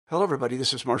Hello, everybody.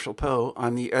 This is Marshall Poe.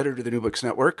 I'm the editor of the New Books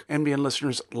Network. NBN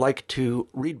listeners like to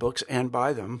read books and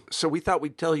buy them. So we thought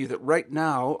we'd tell you that right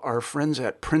now, our friends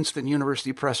at Princeton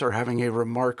University Press are having a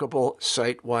remarkable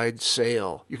site-wide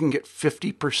sale. You can get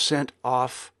 50%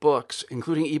 off books,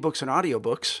 including ebooks and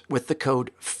audiobooks, with the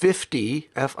code 50,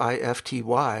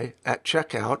 F-I-F-T-Y, at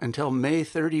checkout until May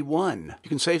 31. You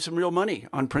can save some real money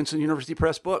on Princeton University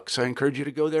Press books. I encourage you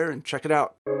to go there and check it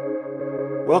out.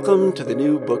 Welcome to the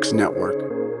New Books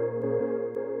Network.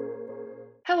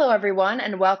 Hello, everyone,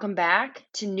 and welcome back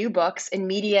to New Books in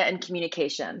Media and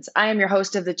Communications. I am your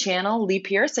host of the channel, Lee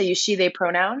Pierce. I use she, they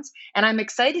pronouns, and I'm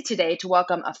excited today to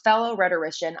welcome a fellow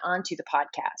rhetorician onto the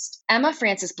podcast. Emma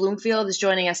Frances Bloomfield is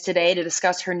joining us today to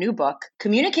discuss her new book,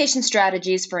 Communication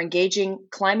Strategies for Engaging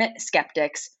Climate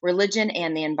Skeptics, Religion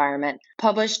and the Environment,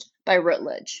 published by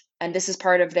Routledge. And this is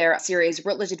part of their series,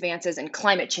 Routledge Advances in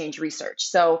Climate Change Research.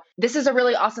 So this is a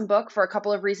really awesome book for a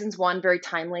couple of reasons. One, very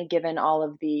timely given all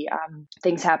of the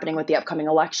things happening with the upcoming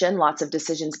election, lots of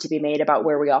decisions to be made about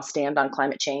where we all stand on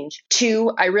climate change.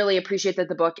 Two, I really appreciate that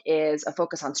the book is a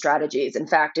focus on strategies. In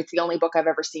fact, it's the only book I've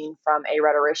ever seen from a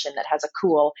rhetorician that has a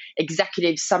cool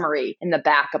executive summary in the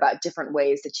back about different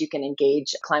ways that you can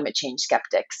engage climate change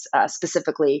skeptics,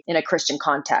 specifically in a Christian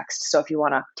context. So if you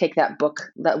want to take that book,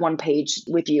 that one page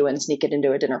with you and sneak it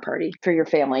into a dinner party for your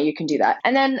family, you can do that.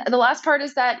 And then the last part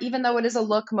is that even though it is a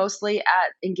look mostly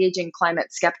at engaging climate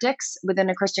skeptics within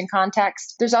a Christian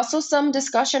context, there's also some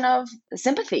discussion of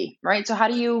sympathy, right? So how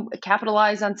do you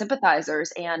capitalize on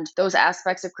sympathizers and those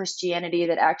aspects of Christianity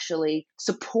that actually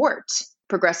support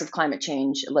progressive climate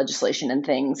change legislation and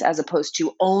things, as opposed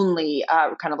to only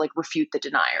kind of like refute the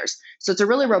deniers. So it's a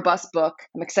really robust book.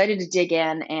 I'm excited to dig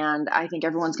in, and I think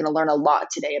everyone's going to learn a lot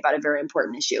today about a very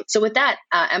important issue. So with that,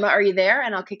 Emma, are you there?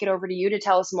 And I'll kick it over to you to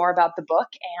tell us more about the book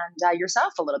and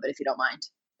yourself a little bit, if you don't mind.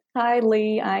 Hi,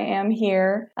 Lee. I am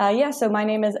here. So my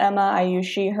name is Emma. I use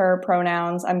she, her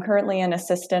pronouns. I'm currently an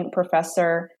assistant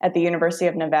professor at the University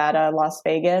of Nevada, Las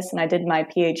Vegas, and I did my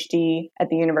PhD at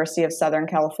the University of Southern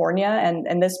California.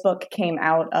 And this book came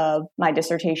out of my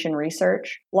dissertation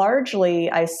research. Largely,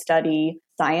 I study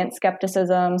science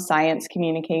skepticism, science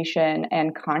communication,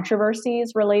 and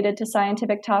controversies related to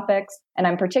scientific topics. And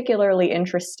I'm particularly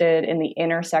interested in the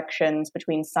intersections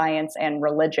between science and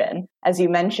religion. As you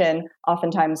mentioned,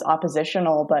 oftentimes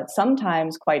oppositional, but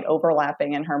sometimes quite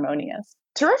overlapping and harmonious.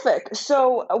 Terrific.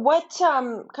 So what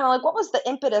what was the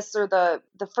impetus or the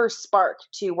first spark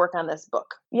to work on this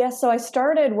book? Yes, so I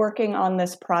started working on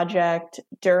this project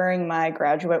during my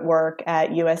graduate work at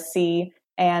USC.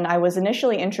 And I was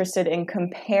initially interested in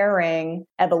comparing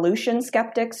evolution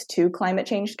skeptics to climate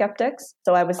change skeptics.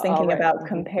 So I was thinking about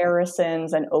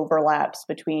comparisons and overlaps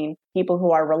between people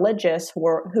who are religious,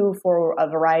 who for a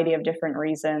variety of different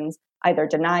reasons, either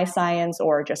deny science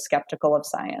or are just skeptical of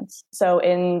science. So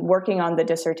in working on the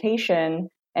dissertation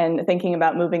and thinking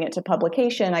about moving it to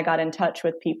publication, I got in touch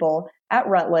with people at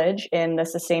Routledge in the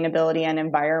Sustainability and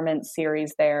Environment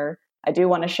series there. I do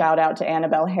want to shout out to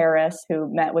Annabelle Harris, who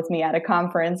met with me at a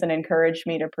conference and encouraged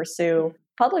me to pursue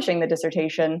publishing the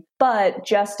dissertation, but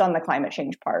just on the climate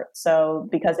change part. So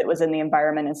because it was in the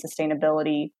environment and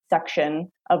sustainability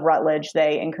section of Routledge,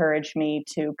 they encouraged me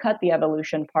to cut the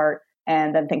evolution part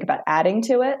and then think about adding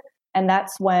to it. And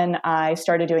that's when I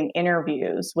started doing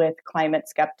interviews with climate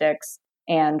skeptics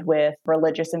and with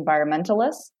religious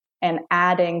environmentalists, and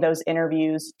adding those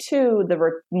interviews to the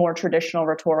more traditional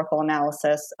rhetorical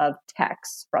analysis of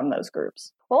texts from those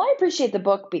groups. Well, I appreciate the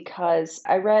book because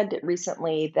I read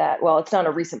recently that, well, it's not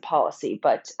a recent policy,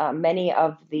 but many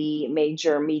of the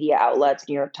major media outlets,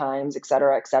 New York Times, et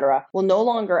cetera, will no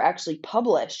longer actually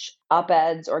publish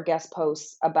op-eds or guest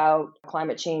posts about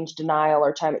climate change denial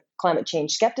or climate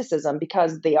change skepticism,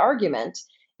 because the argument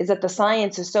is that the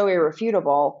science is so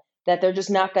irrefutable that they're just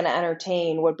not going to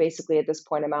entertain what basically at this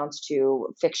point amounts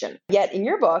to fiction. Yet in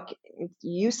your book,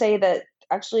 you say that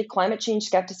actually climate change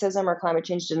skepticism or climate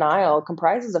change denial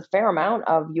comprises a fair amount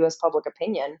of U.S. public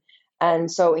opinion.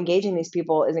 And so engaging these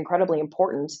people is incredibly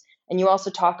important. And you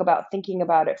also talk about thinking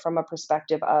about it from a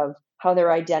perspective of how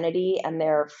their identity and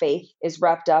their faith is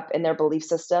wrapped up in their belief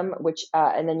system, which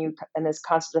and this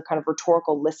concept of kind of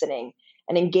rhetorical listening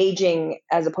and engaging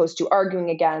as opposed to arguing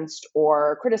against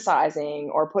or criticizing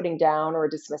or putting down or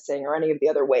dismissing or any of the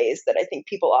other ways that I think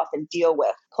people often deal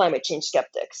with climate change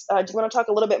skeptics. Do you want to talk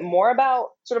a little bit more about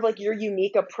sort of like your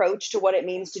unique approach to what it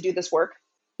means to do this work?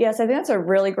 Yes, I think that's a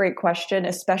really great question,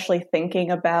 especially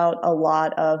thinking about a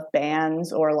lot of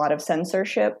bans or a lot of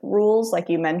censorship rules, like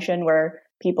you mentioned, where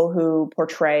people who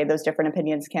portray those different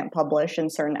opinions can't publish in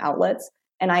certain outlets.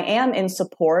 And I am in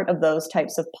support of those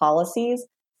types of policies.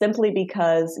 simply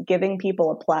because giving people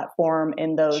a platform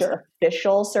in those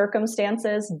official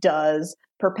circumstances does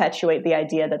perpetuate the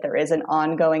idea that there is an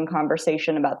ongoing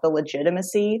conversation about the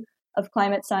legitimacy of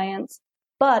climate science.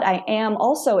 But I am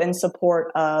also in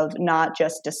support of not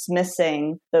just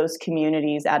dismissing those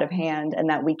communities out of hand, and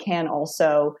that we can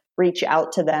also reach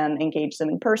out to them, engage them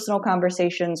in personal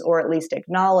conversations, or at least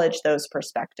acknowledge those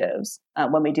perspectives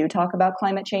when we do talk about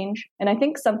climate change. And I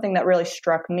think something that really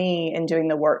struck me in doing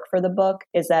the work for the book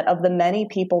is that of the many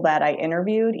people that I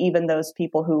interviewed, even those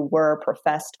people who were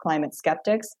professed climate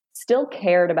skeptics still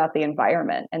cared about the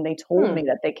environment. And they told me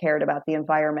that they cared about the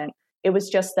environment. It was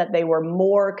just that they were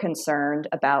more concerned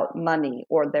about money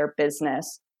or their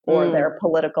business or their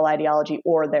political ideology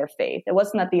or their faith. It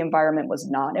wasn't that the environment was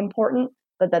not important,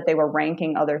 but that they were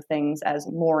ranking other things as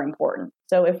more important.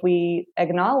 So if we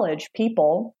acknowledge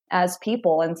people as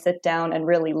people and sit down and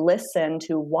really listen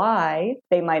to why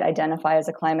they might identify as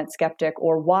a climate skeptic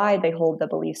or why they hold the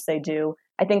beliefs they do,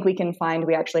 I think we can find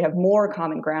we actually have more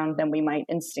common ground than we might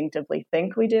instinctively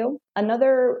think we do.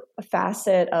 Another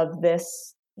facet of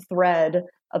this thread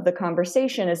of the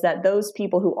conversation is that those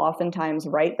people who oftentimes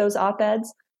write those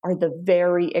op-eds are the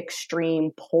very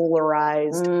extreme,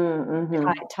 polarized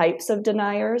types of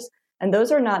deniers. And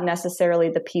those are not necessarily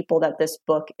the people that this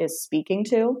book is speaking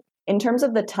to. In terms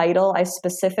of the title, I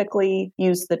specifically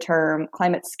use the term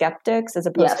climate skeptics as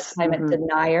opposed to climate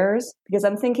deniers, because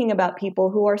I'm thinking about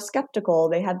people who are skeptical,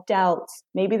 they have doubts,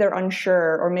 maybe they're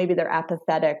unsure, or maybe they're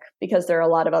apathetic because there are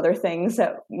a lot of other things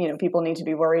that people need to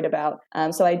be worried about.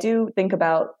 So I do think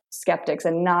about skeptics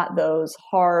and not those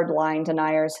hard line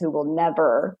deniers who will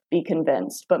never be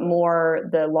convinced, but more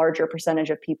the larger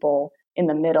percentage of people in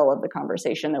the middle of the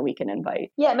conversation that we can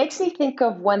invite. Yeah, it makes me think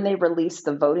of when they release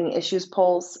the voting issues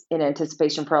polls in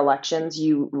anticipation for elections.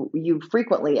 You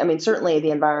frequently, certainly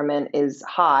the environment is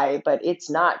high, but it's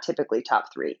not typically top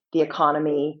three. The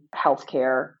economy,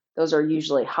 healthcare, those are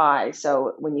usually high.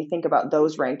 So when you think about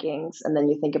those rankings, and then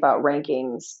you think about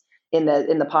rankings in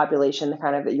the population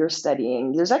kind of that you're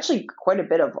studying, there's actually quite a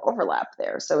bit of overlap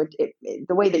there. So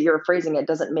the way that you're phrasing it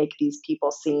doesn't make these people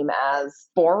seem as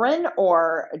foreign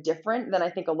or different than I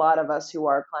think a lot of us who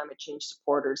are climate change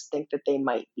supporters think that they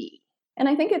might be. And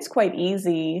I think it's quite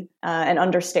easy and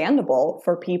understandable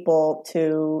for people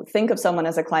to think of someone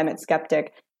as a climate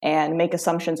skeptic and make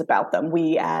assumptions about them.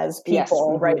 We as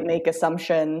people, right, make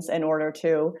assumptions in order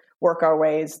to work our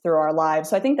ways through our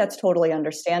lives. So I think that's totally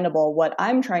understandable. What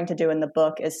I'm trying to do in the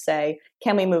book is say,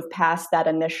 can we move past that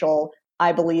initial,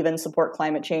 I believe and support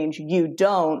climate change, you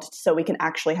don't, so we can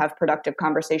actually have productive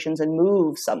conversations and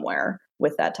move somewhere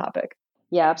with that topic.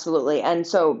 Yeah, absolutely. And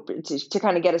so to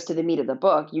kind of get us to the meat of the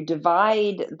book, you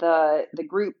divide the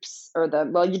groups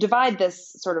you divide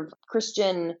this sort of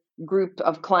Christian group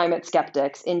of climate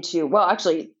skeptics into,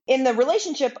 actually in the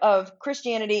relationship of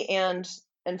Christianity and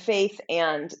faith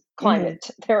and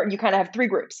climate, there you kind of have three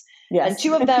groups. Yes. And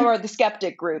two of them are the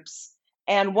skeptic groups,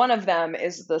 and one of them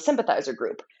is the sympathizer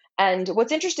group. And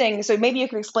what's interesting, so maybe you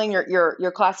can explain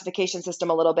your classification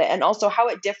system a little bit, and also how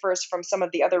it differs from some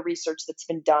of the other research that's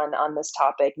been done on this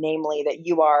topic, namely that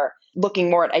you are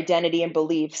looking more at identity and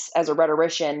beliefs as a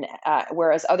rhetorician,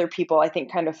 whereas other people, I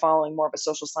think, kind of following more of a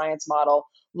social science model,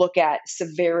 look at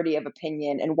severity of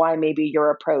opinion and why maybe your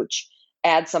approach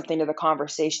adds something to the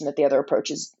conversation that the other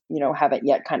approaches, haven't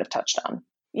yet kind of touched on.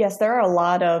 Yes, there are a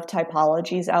lot of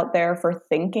typologies out there for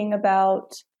thinking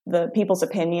about the people's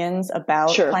opinions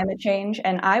about climate change.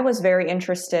 And I was very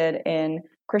interested in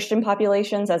Christian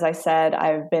populations. As I said,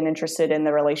 I've been interested in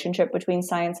the relationship between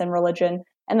science and religion.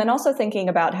 And then also thinking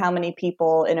about how many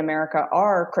people in America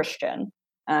are Christian,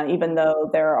 even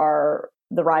though there are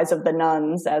the rise of the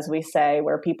nuns, as we say,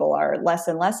 where people are less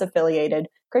and less affiliated.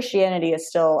 Christianity is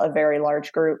still a very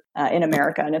large group in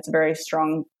America, and it's a very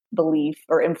strong belief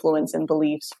or influence in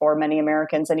beliefs for many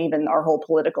Americans and even our whole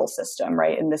political system,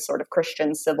 right, in this sort of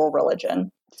Christian civil religion.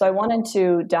 So I wanted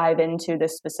to dive into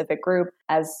this specific group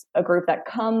as a group that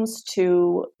comes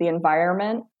to the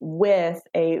environment with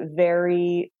a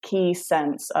very key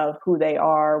sense of who they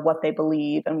are, what they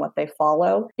believe, and what they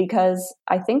follow, because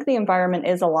I think the environment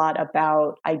is a lot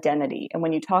about identity. And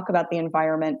when you talk about the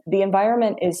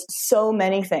environment is so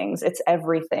many things. It's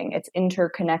everything. It's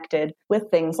interconnected with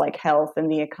things like health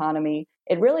and the economy.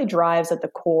 It really drives at the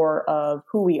core of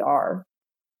who we are.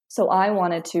 So I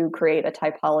wanted to create a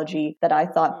typology that I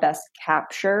thought best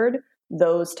captured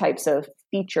those types of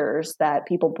features that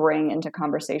people bring into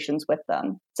conversations with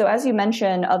them. So as you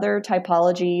mentioned, other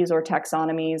typologies or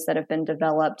taxonomies that have been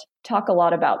developed talk a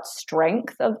lot about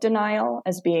strength of denial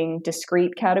as being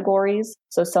discrete categories.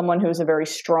 So someone who's a very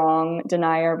strong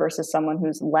denier versus someone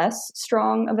who's less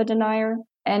strong of a denier.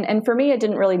 And for me, it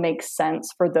didn't really make sense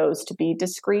for those to be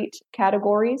discrete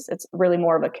categories. It's really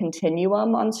more of a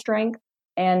continuum on strength.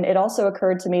 And it also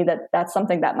occurred to me that that's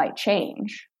something that might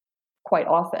change quite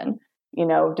often,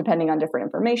 depending on different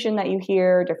information that you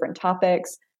hear, different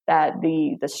topics, that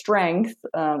the strength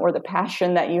or the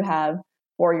passion that you have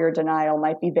for your denial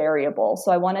might be variable.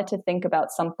 So I wanted to think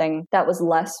about something that was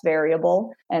less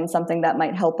variable and something that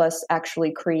might help us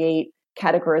actually create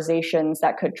categorizations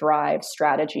that could drive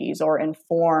strategies or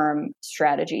inform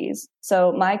strategies.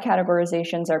 So my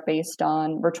categorizations are based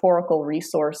on rhetorical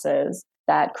resources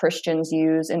that Christians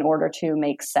use in order to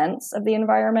make sense of the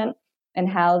environment and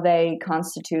how they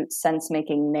constitute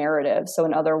sense-making narratives. So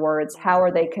in other words, how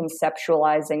are they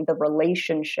conceptualizing the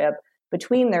relationship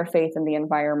between their faith and the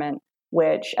environment,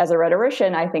 which as a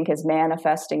rhetorician, I think is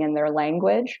manifesting in their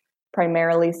language,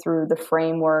 primarily through the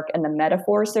framework and the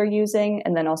metaphors they're using,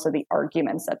 and then also the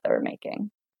arguments that they're making.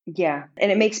 Yeah.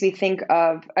 And it makes me think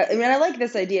of, I like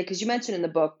this idea because you mentioned in the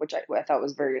book, which I thought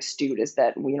was very astute, is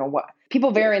that, what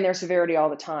people vary in their severity all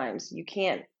the time. So you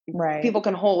can't, right. People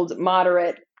can hold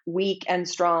moderate, weak, and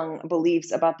strong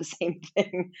beliefs about the same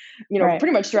thing, right.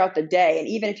 pretty much throughout the day. And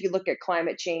even if you look at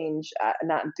climate change,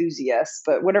 not enthusiasts,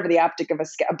 but whatever the optic of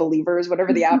believers,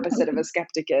 whatever the opposite of a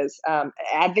skeptic is,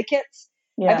 advocates,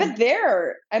 yeah.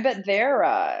 I bet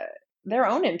their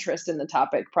own interest in the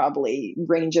topic probably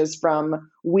ranges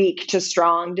from weak to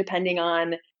strong, depending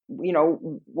on,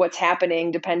 what's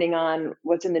happening, depending on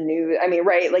what's in the news. I mean,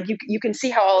 right. Like you can see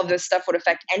how all of this stuff would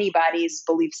affect anybody's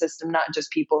belief system, not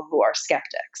just people who are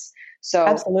skeptics. So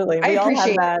absolutely. We all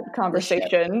have that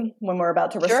conversation when we're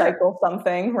about to recycle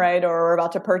something, right? Or we're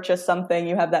about to purchase something.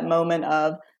 You have that moment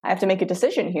of, I have to make a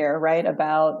decision here, right?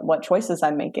 About what choices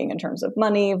I'm making in terms of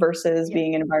money versus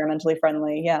being environmentally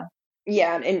friendly. Yeah.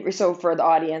 Yeah. And so for the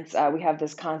audience, we have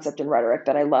this concept in rhetoric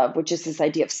that I love, which is this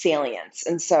idea of salience.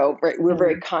 And so we're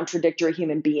very contradictory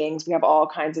human beings. We have all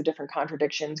kinds of different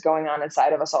contradictions going on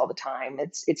inside of us all the time.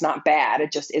 It's not bad.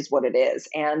 It just is what it is.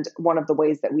 And one of the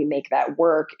ways that we make that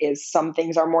work is some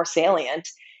things are more salient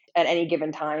at any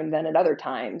given time than at other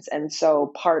times. And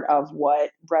so part of what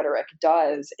rhetoric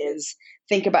does is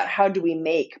think about how do we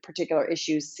make particular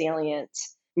issues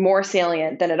more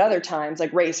salient than at other times.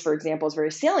 Like race, for example, is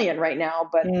very salient right now,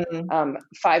 but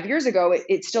 5 years ago,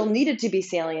 it still needed to be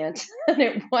salient and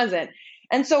it wasn't.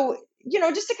 And so,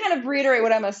 just to kind of reiterate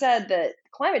what Emma said, that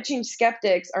climate change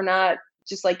skeptics are not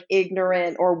just like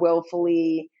ignorant or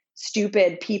willfully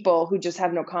stupid people who just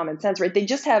have no common sense, right? They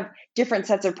just have different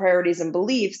sets of priorities and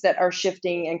beliefs that are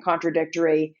shifting and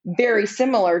contradictory, very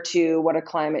similar to what a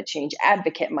climate change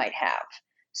advocate might have.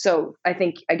 So I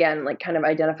think, again, like kind of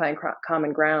identifying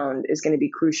common ground is going to be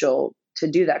crucial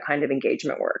to do that kind of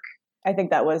engagement work. I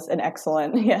think that was an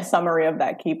excellent summary of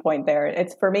that key point there.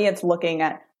 For me, it's looking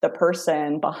at the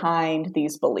person behind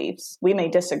these beliefs. We may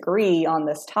disagree on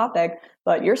this topic,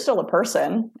 but you're still a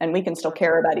person and we can still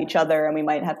care about each other and we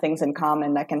might have things in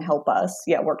common that can help us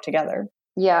work together.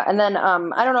 Yeah. And then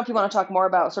I don't know if you want to talk more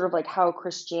about sort of like how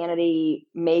Christianity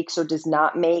makes or does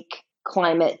not make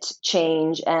climate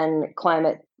change and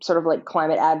climate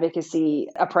advocacy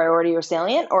a priority or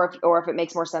salient, or if it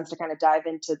makes more sense to kind of dive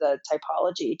into the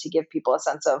typology to give people a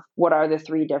sense of what are the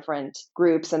three different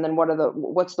groups, and then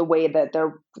what's the way that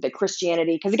the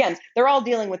Christianity, because again, they're all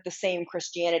dealing with the same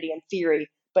Christianity in theory,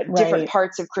 but different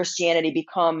parts of Christianity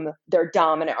become their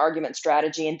dominant argument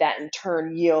strategy, and that in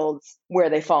turn yields where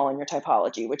they fall in your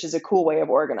typology, which is a cool way of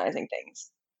organizing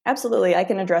things. Absolutely. I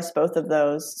can address both of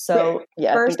those. So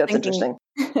I think that's interesting.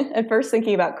 At first,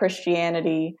 thinking about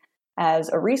Christianity as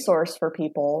a resource for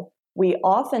people, we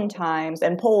oftentimes,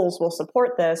 and polls will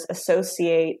support this,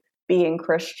 associate being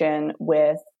Christian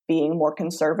with being more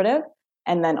conservative,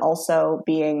 and then also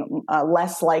being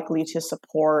less likely to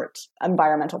support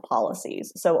environmental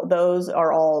policies. So those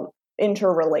are all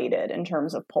interrelated in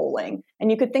terms of polling.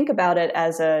 And you could think about it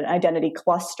as an identity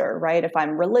cluster, right? If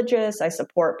I'm religious, I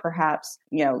support perhaps,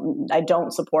 I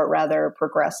don't support rather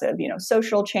progressive,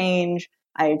 social change.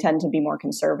 I tend to be more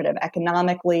conservative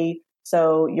economically.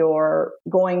 So you're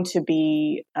going to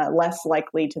be less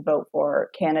likely to vote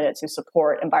for candidates who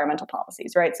support environmental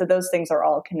policies, right? So those things are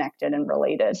all connected and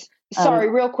related. Sorry,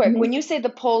 real quick. When you say the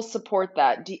polls support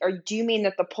that, do you mean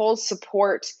that the polls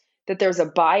support that there's a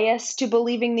bias to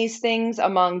believing these things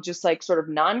among just like sort of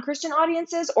non-Christian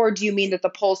audiences? Or do you mean that the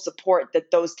polls support that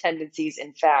those tendencies,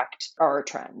 in fact, are a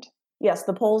trend? Yes,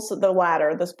 the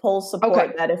latter. The polls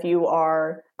support that if you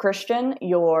are Christian,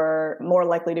 you're more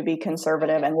likely to be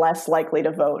conservative and less likely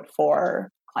to vote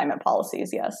for climate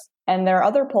policies, yes. And there are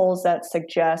other polls that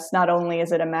suggest not only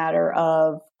is it a matter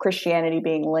of Christianity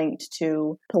being linked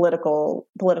to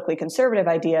politically conservative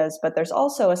ideas, but there's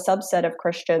also a subset of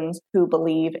Christians who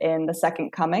believe in the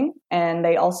second coming. And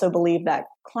they also believe that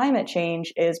climate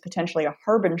change is potentially a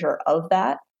harbinger of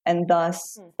that, and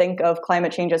thus think of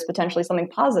climate change as potentially something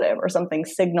positive or something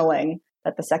signaling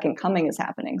that the second coming is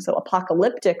happening. So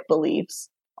apocalyptic beliefs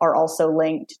are also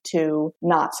linked to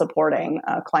not supporting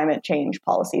climate change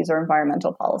policies or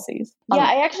environmental policies. Yeah,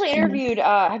 I actually interviewed,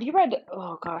 have you read,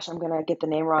 oh gosh, I'm going to get the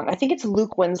name wrong. I think it's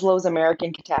Luke Winslow's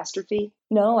American Catastrophe.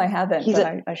 No, I haven't,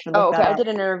 I should look that up. I did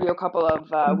an interview a couple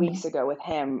of weeks ago with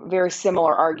him. Very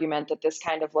similar argument that this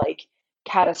kind of like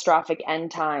catastrophic end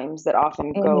times that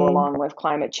often go along with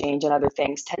climate change and other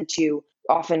things tend to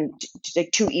often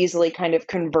too easily kind of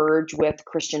converge with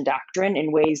Christian doctrine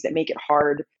in ways that make it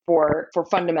hard for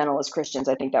fundamentalist Christians.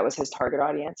 I think that was his target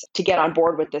audience, to get on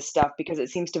board with this stuff because it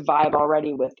seems to vibe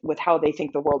already with how they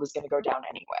think the world is going to go down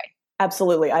anyway.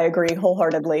 Absolutely. I agree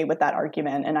wholeheartedly with that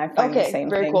argument. And I find the same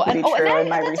thing to be true in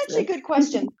my research. That's actually a good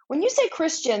question. When you say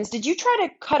Christians, did you try to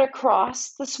cut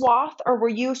across the swath, or were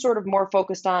you sort of more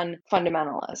focused on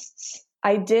fundamentalists?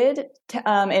 I did,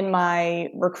 in my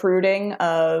recruiting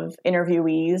of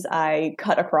interviewees, I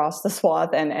cut across the swath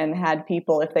and had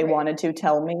people, if they wanted to,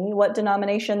 tell me what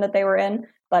denomination that they were in.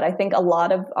 But I think a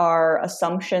lot of our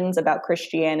assumptions about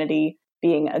Christianity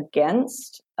being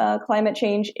against climate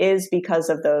change is because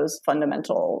of those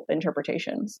fundamental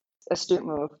interpretations. Astute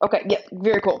move. Okay, yeah,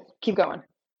 very cool. Keep going.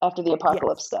 After the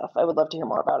apocalypse stuff, I would love to hear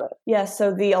more about it. Yes,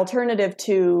 so the alternative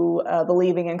to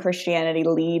believing in Christianity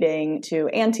leading to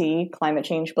anti-climate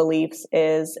change beliefs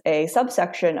is a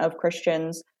subsection of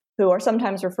Christians who are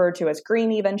sometimes referred to as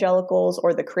green evangelicals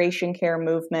or the creation care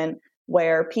movement,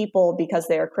 where people, because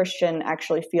they are Christian,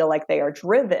 actually feel like they are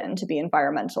driven to be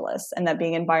environmentalists, and that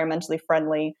being environmentally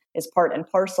friendly is part and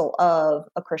parcel of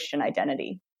a Christian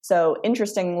identity. So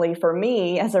interestingly for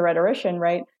me as a rhetorician,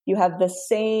 right, you have the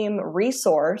same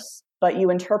resource, but you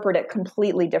interpret it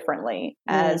completely differently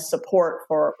as support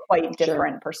for quite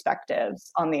different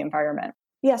perspectives on the environment.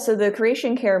 Yeah, so the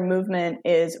creation care movement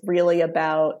is really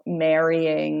about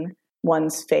marrying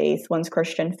one's faith, one's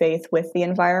Christian faith, with the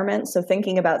environment. So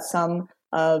thinking about some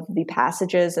of the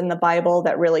passages in the Bible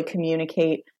that really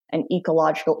communicate an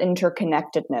ecological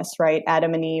interconnectedness, right?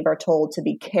 Adam and Eve are told to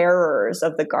be carers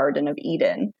of the Garden of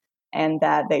Eden and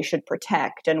that they should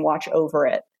protect and watch over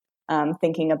it.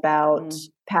 Thinking about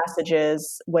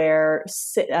passages where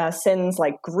sins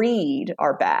like greed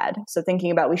are bad. So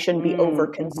thinking about we shouldn't be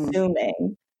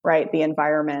over-consuming, right, the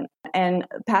environment. And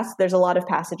there's a lot of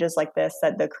passages like this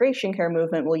that the creation care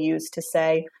movement will use to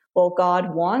say, well,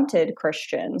 God wanted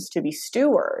Christians to be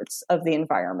stewards of the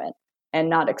environment and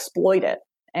not exploit it,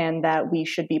 and that we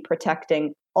should be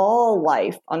protecting all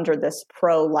life under this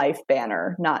pro-life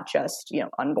banner, not just,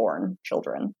 unborn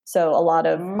children. So a lot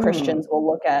of Christians will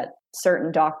look at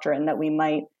certain doctrine that we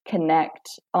might connect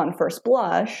on first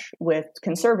blush with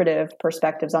conservative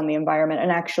perspectives on the environment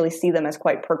and actually see them as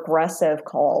quite progressive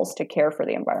calls to care for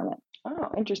the environment. Oh,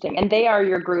 interesting. And they are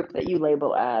your group that you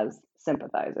label as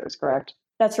sympathizers, correct?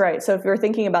 That's right. So if you're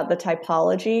thinking about the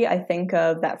typology, I think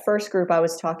of that first group I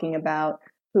was talking about,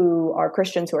 who are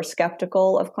Christians who are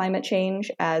skeptical of climate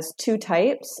change, as two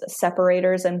types,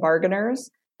 separators and bargainers.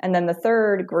 And then the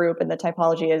third group in the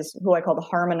typology is who I call the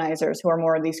harmonizers, who are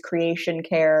more of these creation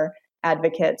care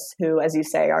advocates who, as you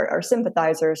say, are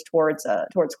sympathizers towards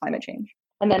climate change.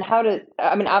 And then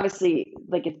obviously,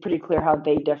 it's pretty clear how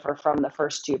they differ from the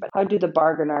first two, but how do the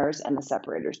bargainers and the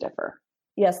separators differ?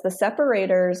 Yes, the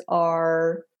separators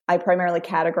I primarily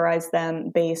categorize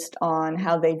them based on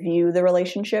how they view the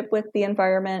relationship with the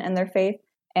environment and their faith.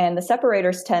 And the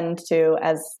separators tend to,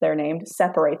 as they're named,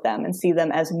 separate them and see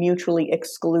them as mutually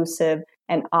exclusive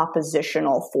and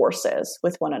oppositional forces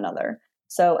with one another.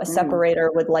 So a separator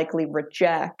would likely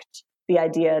reject the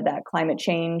idea that climate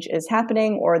change is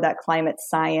happening or that climate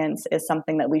science is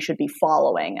something that we should be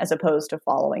following as opposed to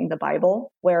following the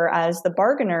Bible. Whereas the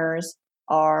bargainers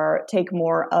take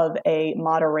more of a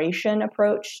moderation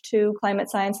approach to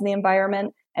climate science and the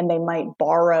environment, and they might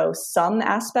borrow some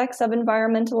aspects of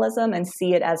environmentalism and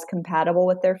see it as compatible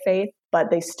with their faith, but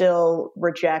they still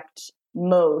reject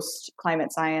most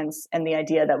climate science and the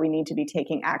idea that we need to be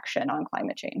taking action on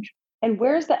climate change. And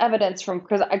where's the evidence from,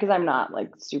 because I'm not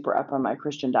super up on my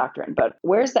Christian doctrine, but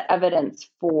where's the evidence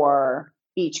for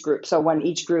each group? So when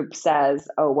each group says,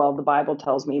 oh, well, the Bible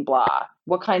tells me blah,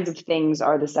 what kinds of things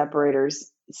are the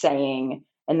separators saying?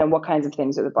 And then what kinds of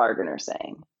things are the bargainers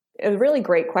saying? A really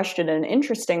great question and an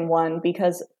interesting one,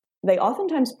 because they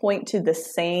oftentimes point to the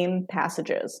same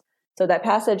passages. So that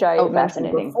passage I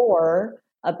mentioned before,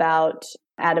 about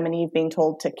Adam and Eve being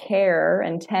told to care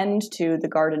and tend to the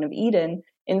Garden of Eden,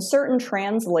 in certain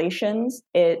translations,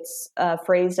 it's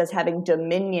phrased as having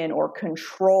dominion or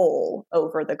control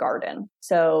over the garden.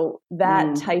 So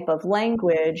that type of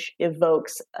language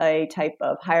evokes a type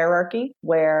of hierarchy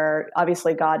where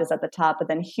obviously God is at the top, but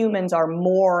then humans are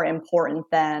more important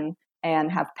than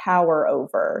and have power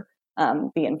over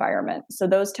the environment. So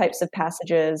those types of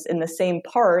passages in the same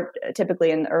part,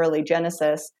 typically in early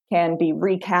Genesis, can be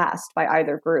recast by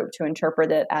either group to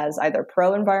interpret it as either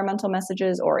pro-environmental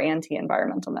messages or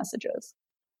anti-environmental messages.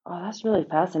 Oh, that's really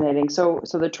fascinating. So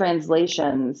the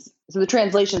translations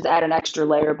add an extra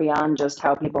layer beyond just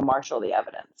how people marshal the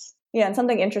evidence. Yeah, and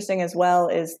something interesting as well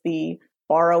is the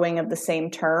borrowing of the same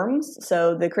terms.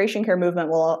 So the creation care movement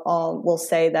will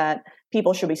say that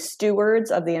people should be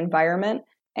stewards of the environment.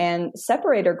 And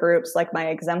separator groups like my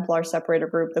exemplar separator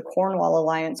group, the Cornwall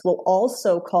Alliance, will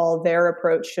also call their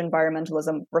approach to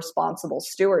environmentalism responsible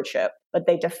stewardship, but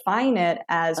they define it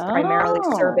as primarily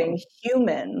serving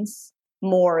humans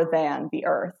more than the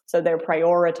earth. So they're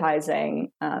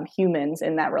prioritizing humans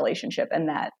in that relationship, and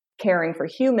that caring for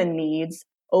human needs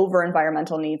over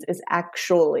environmental needs is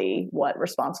actually what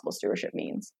responsible stewardship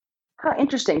means. How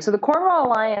interesting. So the Cornwall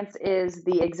Alliance is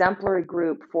the exemplary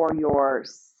group for your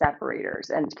separators.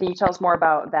 And can you tell us more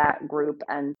about that group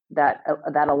and that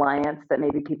alliance that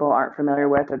maybe people aren't familiar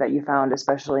with or that you found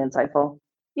especially insightful?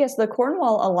 Yes, the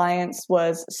Cornwall Alliance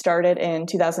was started in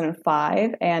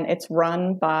 2005, and it's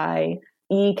run by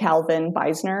E. Calvin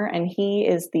Beisner, and he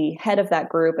is the head of that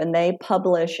group, and they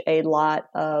publish a lot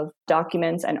of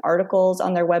documents and articles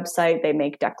on their website. They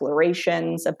make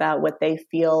declarations about what they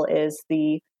feel is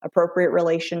the appropriate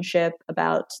relationship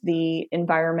about the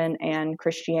environment and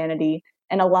Christianity.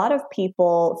 And a lot of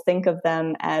people think of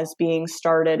them as being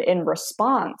started in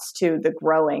response to the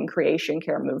growing creation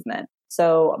care movement.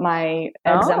 So my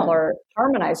exemplar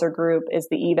harmonizer group is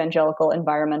the Evangelical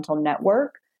Environmental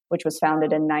Network, which was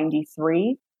founded in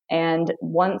 93. And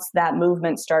once that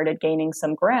movement started gaining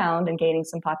some ground and gaining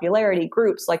some popularity,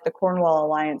 groups like the Cornwall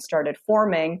Alliance started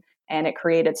forming, and it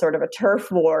created sort of a turf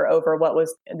war over what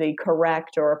was the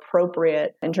correct or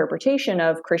appropriate interpretation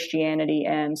of Christianity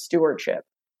and stewardship.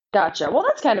 Gotcha. Well,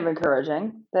 that's kind of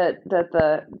encouraging that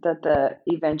the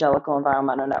Evangelical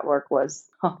Environmental Network was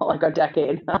like a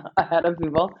decade ahead of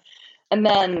people. And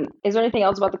then, is there anything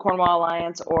else about the Cornwall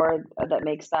Alliance or that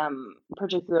makes them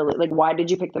particularly, like, why did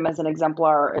you pick them as an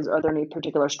exemplar? Are there any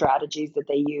particular strategies that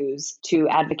they use to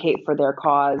advocate for their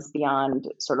cause beyond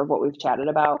sort of what we've chatted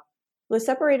about? The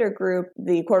separator group,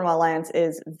 the Cornwall Alliance,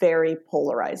 is very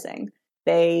polarizing.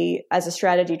 They, as a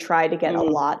strategy, try to get a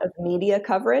lot of media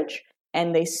coverage,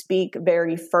 and they speak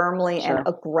very firmly and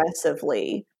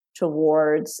aggressively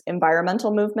towards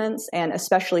environmental movements, and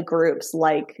especially groups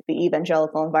like the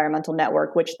Evangelical Environmental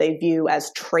Network, which they view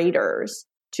as traitors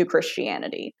to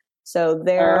Christianity. So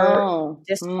their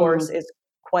discourse is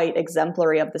quite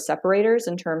exemplary of the separators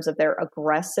in terms of their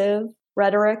aggressive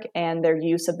rhetoric and their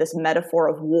use of this metaphor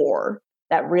of war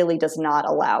that really does not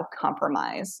allow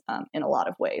compromise in a lot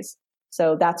of ways.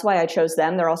 So that's why I chose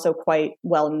them. They're also quite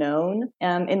well known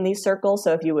in these circles.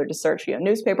 So if you were to search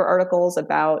newspaper articles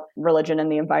about religion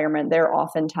and the environment, they're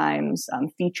oftentimes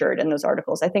featured in those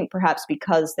articles. I think perhaps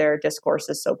because their discourse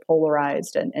is so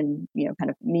polarized and kind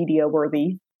of media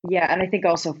worthy. Yeah, and I think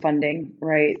also funding,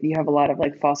 right? You have a lot of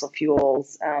like fossil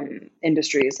fuels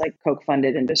industries, like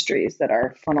Koch-funded industries that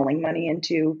are funneling money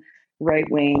into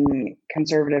right-wing,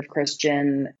 conservative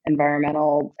Christian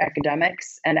environmental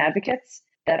academics and advocates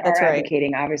that are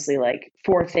advocating, obviously, like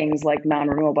for things like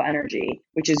non-renewable energy,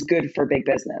 which is good for big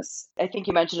business. I think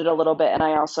you mentioned it a little bit. And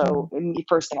I also, the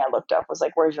first thing I looked up was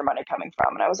like, where's your money coming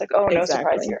from? And I was like, oh, no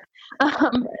surprise here.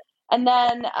 And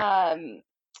then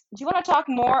do you want to talk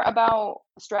more about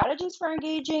strategies for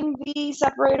engaging the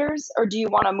separators? Or do you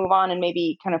want to move on and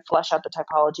maybe kind of flesh out the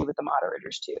typology with the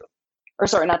moderators too? Or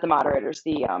sorry, not the moderators,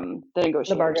 the negotiators.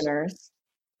 The bargainers.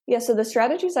 Yeah, so the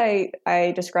strategies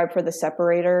I described for the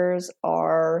separators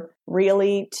are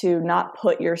really to not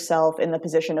put yourself in the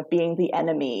position of being the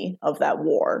enemy of that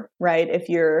war, right? If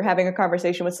you're having a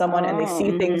conversation with someone and they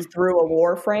see things through a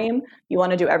war frame, you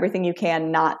want to do everything you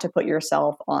can not to put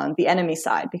yourself on the enemy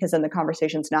side, because then the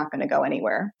conversation's not going to go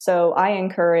anywhere. So I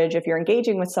encourage, if you're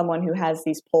engaging with someone who has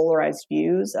these polarized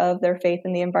views of their faith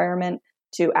in the environment,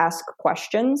 to ask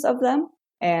questions of them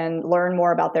and learn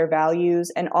more about their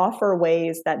values and offer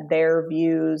ways that their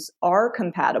views are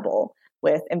compatible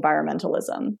with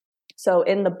environmentalism. So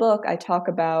in the book, I talk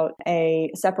about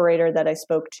a separator that I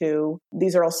spoke to.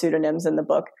 These are all pseudonyms in the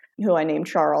book. who I named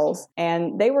Charles,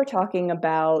 and they were talking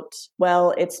about,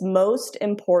 well, it's most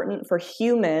important for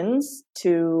humans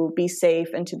to be safe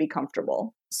and to be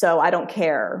comfortable. So I don't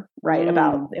care, right,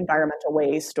 about environmental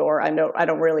waste, or I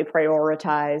don't really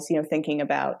prioritize, thinking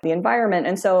about the environment.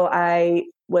 And so I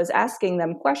was asking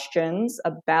them questions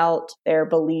about their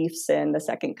beliefs in the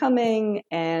second coming,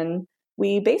 and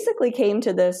we basically came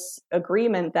to this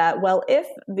agreement that, well, if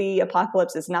the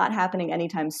apocalypse is not happening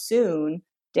anytime soon,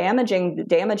 damage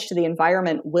to the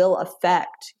environment will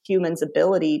affect humans'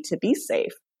 ability to be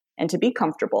safe and to be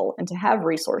comfortable and to have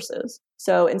resources.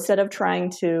 So instead of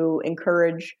trying to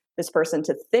encourage this person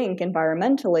to think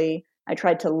environmentally, I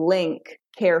tried to link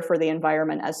care for the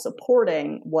environment as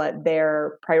supporting what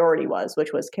their priority was,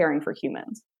 which was caring for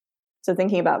humans. So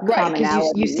thinking about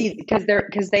commonality. You see,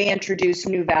 because they introduce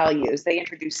new values. They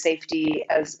introduce safety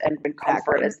and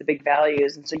comfort as the big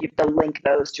values, and so you have to link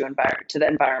those to the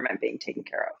environment being taken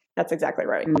care of. That's exactly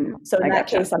right. So in that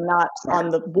case, I'm not on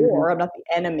the war. I'm not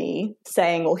the enemy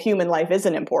saying, well, human life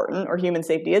isn't important or human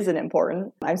safety isn't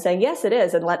important. I'm saying, yes, it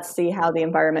is, and let's see how the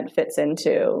environment fits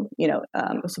into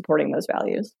supporting those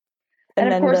values.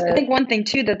 And of course, I think one thing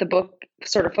too that the book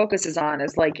sort of focuses on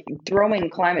is like throwing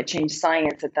climate change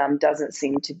science at them doesn't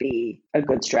seem to be a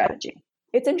good strategy.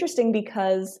 It's interesting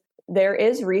because there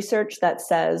is research that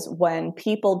says when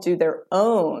people do their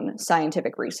own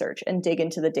scientific research and dig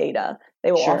into the data,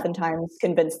 they will oftentimes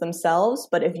convince themselves.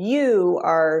 But if you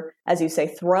are, as you say,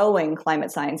 throwing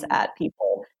climate science at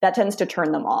people, that tends to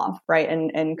turn them off, right?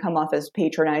 And come off as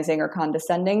patronizing or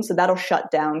condescending. So that'll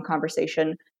shut down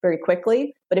conversation very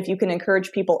quickly. But if you can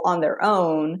encourage people on their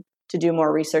own to do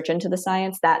more research into the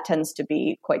science, that tends to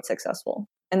be quite successful.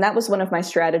 And that was one of my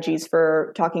strategies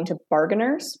for talking to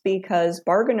bargainers, because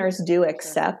bargainers do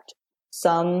accept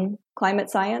some climate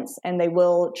science, and they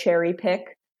will cherry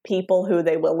pick people who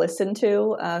they will listen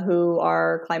to, who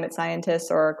are climate scientists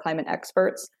or climate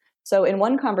experts. So in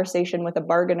one conversation with a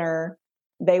bargainer,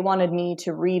 they wanted me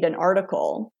to read an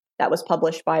article that was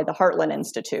published by the Heartland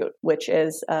Institute, which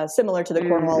is similar to the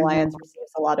Cornwall Alliance,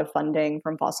 receives a lot of funding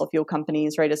from fossil fuel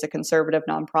companies, right, as a conservative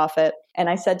nonprofit. And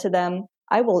I said to them,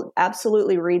 I will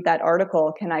absolutely read that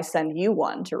article. Can I send you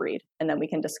one to read? And then we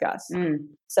can discuss.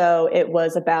 So it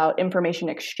was about information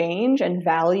exchange and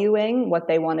valuing what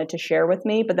they wanted to share with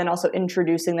me, but then also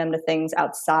introducing them to things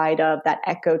outside of that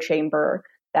echo chamber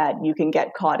that you can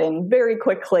get caught in very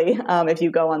quickly if you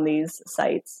go on these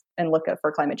sites and look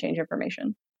for climate change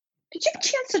information. Did you have a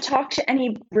chance to talk to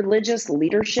any religious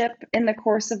leadership in the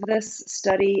course of this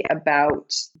study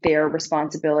about their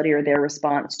responsibility or their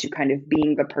response to kind of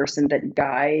being the person that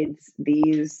guides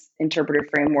these interpretive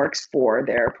frameworks for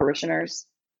their parishioners?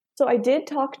 So I did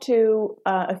talk to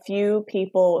a few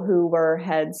people who were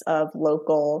heads of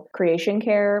local creation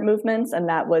care movements, and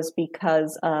that was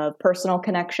because of personal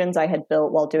connections I had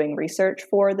built while doing research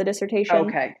for the dissertation.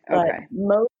 Okay. But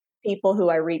most people who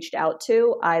I reached out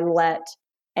to, I let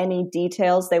any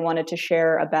details they wanted to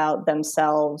share about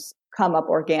themselves come up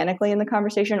organically in the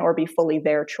conversation or be fully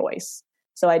their choice.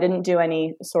 So I didn't do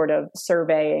any sort of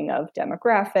surveying of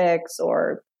demographics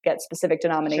or get specific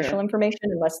denominational information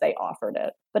unless they offered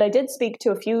it. But I did speak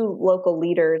to a few local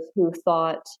leaders who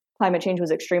thought climate change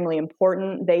was extremely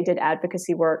important. They did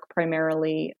advocacy work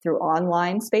primarily through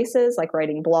online spaces, like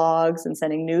writing blogs and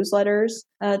sending newsletters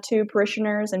to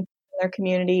parishioners and their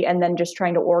community, and then just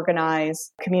trying to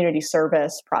organize community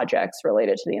service projects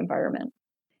related to the environment.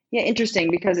 Yeah,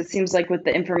 interesting, because it seems like with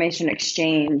the information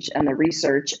exchange and the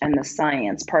research and the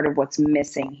science, part of what's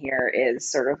missing here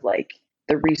is sort of like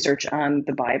the research on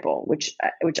the Bible, which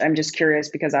I'm just curious,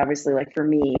 because obviously, like for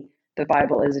me, the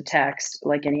Bible is a text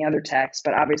like any other text,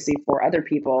 but obviously for other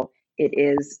people, it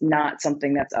is not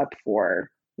something that's up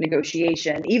for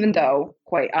negotiation, even though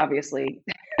quite obviously,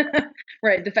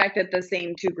 right, the fact that the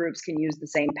same two groups can use the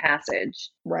same passage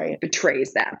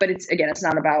betrays that. But it's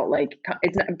not about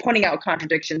pointing out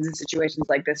contradictions in situations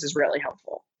like this is really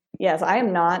helpful. Yes, I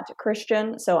am not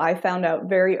Christian, so I found out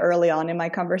very early on in my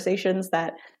conversations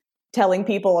that telling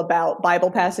people about Bible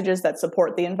passages that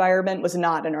support the environment was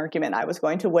not an argument I was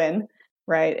going to win,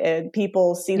 right? And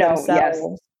people see themselves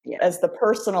as the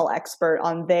personal expert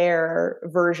on their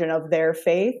version of their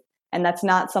faith. And that's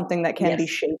not something that can be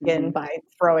shaken by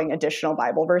throwing additional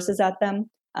Bible verses at them.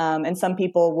 And some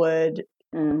people would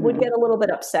get a little bit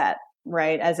upset,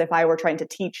 right? As if I were trying to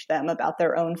teach them about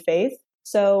their own faith.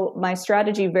 So my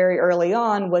strategy very early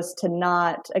on was to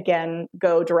not, again,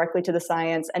 go directly to the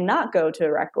science and not go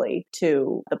directly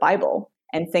to the Bible,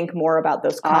 and think more about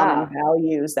those common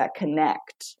values that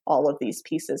connect all of these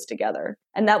pieces together.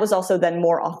 And that was also then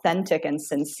more authentic and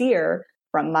sincere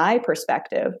from my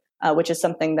perspective which is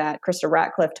something that Krista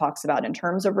Ratcliffe talks about in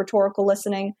terms of rhetorical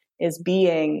listening, is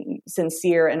being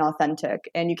sincere and authentic.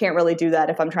 And you can't really do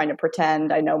that if I'm trying to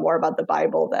pretend I know more about the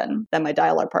Bible than my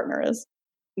dialogue partner is.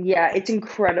 Yeah, it's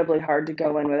incredibly hard to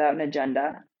go in without an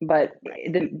agenda, but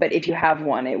if you have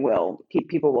one,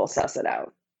 people will suss it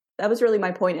out. That was really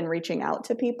my point in reaching out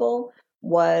to people,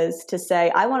 was to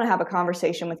say, I want to have a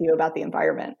conversation with you about the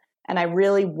environment. And I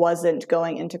really wasn't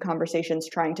going into conversations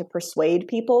trying to persuade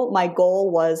people. My goal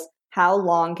was, how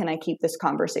long can I keep this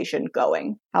conversation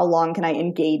going? How long can I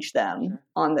engage them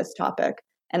on this topic?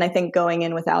 And I think going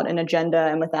in without an agenda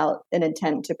and without an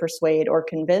intent to persuade or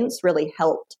convince really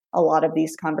helped a lot of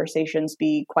these conversations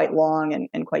be quite long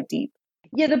and quite deep.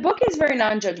 Yeah, the book is very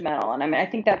non-judgmental. And I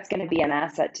think that's going to be an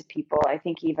asset to people. I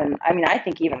think even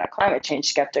a climate change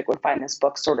skeptic would find this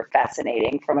book sort of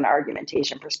fascinating from an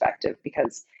argumentation perspective,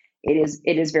 because it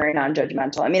is very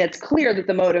non-judgmental. I mean, it's clear that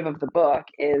the motive of the book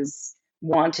is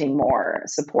wanting more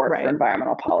support for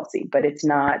environmental policy, but it's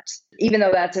not, even though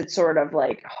that's its sort of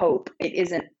like hope,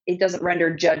 it doesn't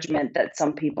render judgment that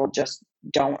some people just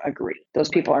don't agree. Those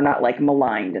people are not like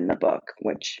maligned in the book,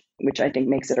 which I think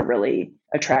makes it a really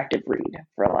attractive read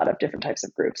for a lot of different types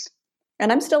of groups.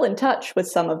 And I'm still in touch with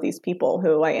some of these people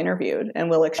who I interviewed, and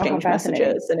will exchange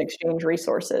messages and exchange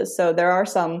resources. So there are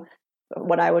some,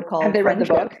 what I would call, have they read the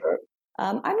book?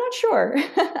 I'm not sure.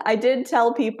 I did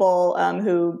tell people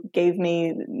who gave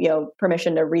me,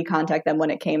 permission to recontact them when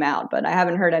it came out, but I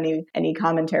haven't heard any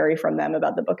commentary from them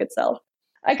about the book itself.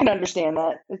 I can understand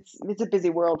that. It's a busy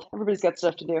world. Everybody's got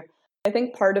stuff to do. I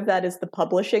think part of that is the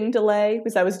publishing delay,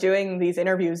 because I was doing these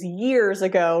interviews years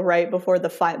ago, right before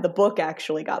the book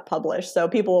actually got published. So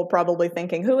people were probably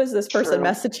thinking, who is this person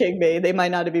messaging me? They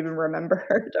might not have even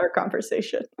remembered our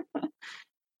conversation.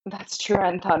 That's true. I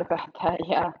hadn't thought about that.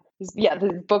 Yeah. Yeah,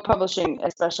 the book publishing,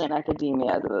 especially in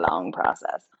academia, is a long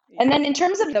process. And then in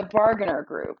terms of the bargainer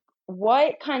group,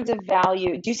 what kinds of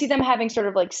value, do you see them having sort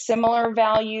of like similar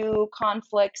value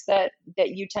conflicts that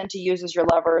you tend to use as your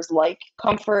levers, like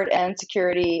comfort and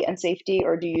security and safety,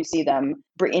 or do you see them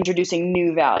introducing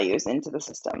new values into the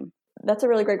system? That's a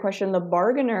really great question. The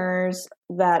bargainers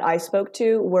that I spoke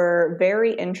to were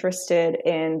very interested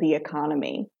in the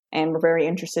economy, and we're very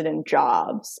interested in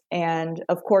jobs. And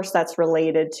of course, that's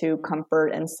related to comfort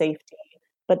and safety.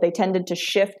 But they tended to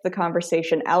shift the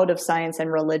conversation out of science and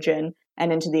religion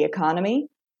and into the economy.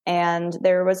 And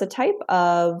there was a type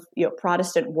of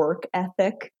Protestant work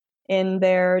ethic in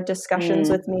their discussions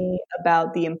with me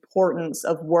about the importance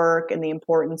of work and the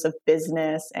importance of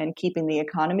business and keeping the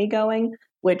economy going,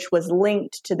 which was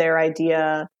linked to their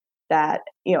idea that,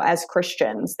 as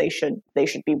Christians, they should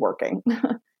be working.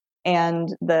 And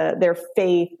their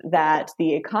faith that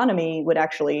the economy would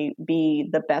actually be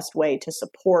the best way to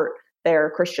support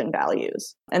their Christian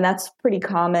values. And that's pretty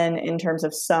common in terms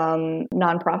of some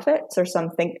nonprofits or some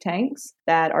think tanks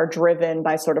that are driven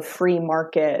by sort of free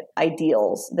market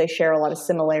ideals. They share a lot of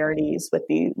similarities with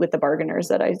the bargainers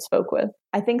that I spoke with.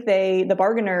 I think the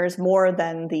bargainers more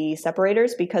than the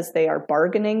separators, because they are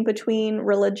bargaining between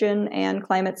religion and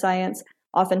climate science,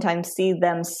 oftentimes see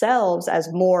themselves as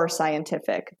more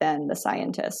scientific than the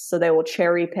scientists. So they will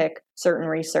cherry pick certain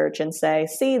research and say,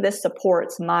 see, this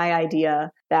supports my idea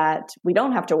that we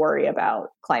don't have to worry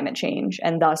about climate change,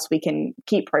 and thus we can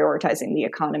keep prioritizing the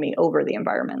economy over the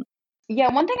environment.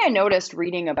 Yeah, one thing I noticed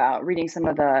reading some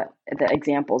of the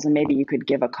examples, and maybe you could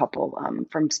give a couple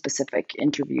from specific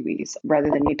interviewees rather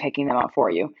than me picking them out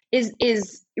for you,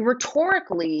 is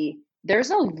rhetorically,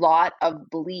 there's a lot of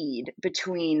bleed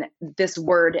between this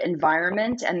word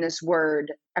environment and this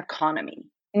word economy,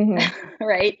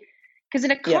 right? Because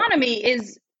an economy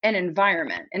is an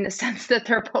environment in the sense that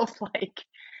they're both like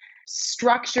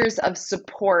structures of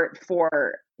support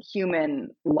for human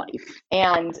life.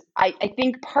 And I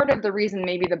think part of the reason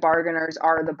maybe the bargainers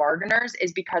are the bargainers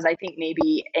is because I think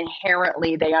maybe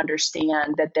inherently they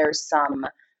understand that there's some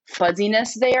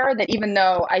fuzziness there, that even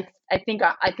though I think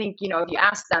if you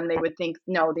ask them, they would think,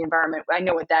 no, the environment, I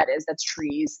know what that is, that's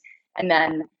trees, and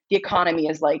then the economy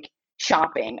is like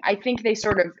shopping. I think they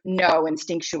sort of know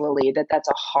instinctually that that's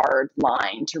a hard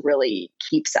line to really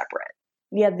keep separate.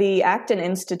 Yeah, the Acton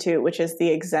Institute, which is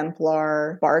the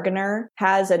exemplar bargainer,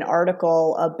 has an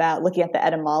article about looking at the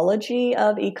etymology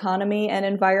of economy and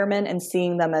environment and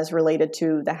seeing them as related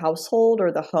to the household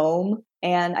or the home.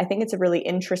 And I think it's a really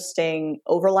interesting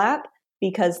overlap,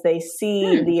 because they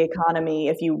see the economy,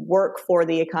 if you work for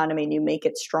the economy and you make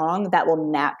it strong, that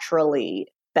will naturally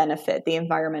benefit the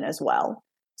environment as well.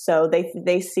 So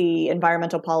they see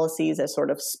environmental policies as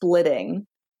sort of splitting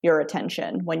your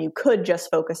attention when you could just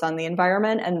focus on the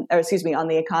environment on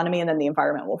the economy, and then the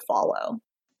environment will follow.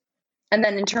 And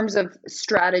then in terms of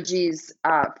strategies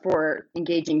for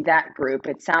engaging that group,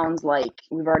 it sounds like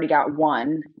we've already got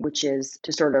one, which is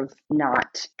to sort of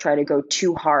not try to go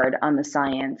too hard on the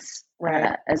science,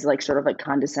 Right. as like sort of like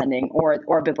condescending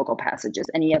or biblical passages.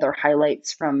 Any other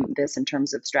highlights from this in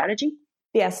terms of strategy?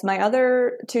 Yes, my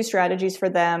other two strategies for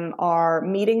them are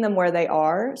meeting them where they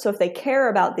are. So if they care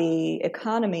about the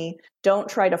economy, don't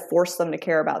try to force them to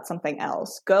care about something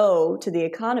else. Go to the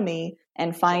economy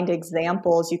and find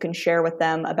examples you can share with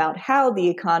them about how the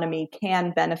economy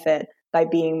can benefit by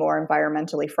being more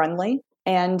environmentally friendly.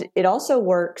 And it also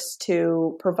works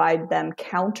to provide them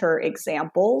counter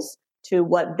examples to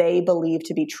what they believe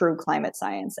to be true climate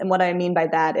science. And what I mean by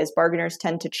that is bargainers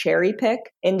tend to cherry pick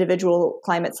individual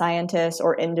climate scientists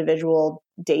or individual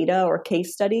data or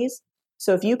case studies.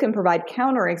 So if you can provide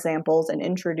counterexamples and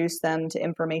introduce them to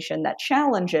information that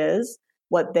challenges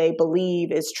what they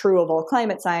believe is true of all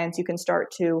climate science, you can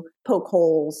start to poke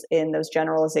holes in those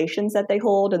generalizations that they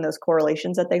hold and those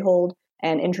correlations that they hold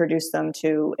and introduce them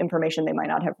to information they might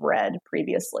not have read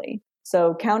previously.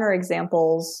 So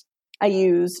counterexamples I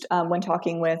used when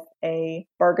talking with a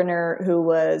bargainer who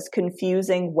was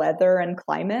confusing weather and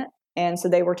climate. And so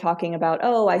they were talking about,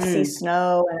 oh, I see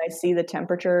snow and I see the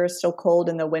temperature is still cold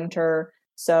in the winter.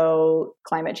 So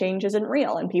climate change isn't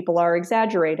real and people are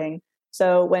exaggerating.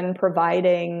 So when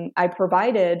I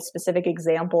provided specific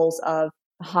examples of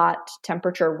hot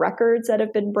temperature records that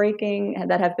have been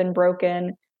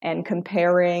broken and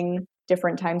comparing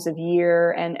different times of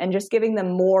year and just giving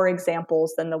them more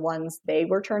examples than the ones they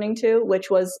were turning to, which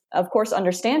was, of course,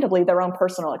 understandably their own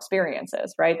personal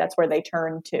experiences, right? That's where they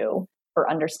turned to for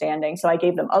understanding. So I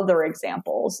gave them other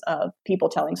examples of people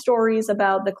telling stories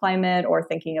about the climate or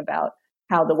thinking about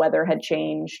how the weather had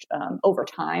changed over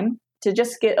time to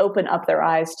just open up their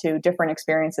eyes to different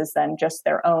experiences than just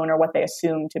their own or what they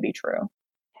assume to be true.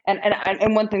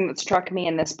 And one thing that struck me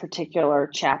in this particular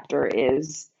chapter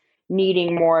is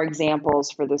needing more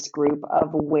examples for this group of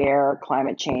where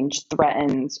climate change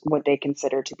threatens what they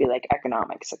consider to be like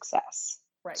economic success.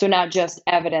 Right. So not just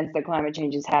evidence that climate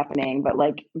change is happening, but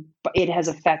like it has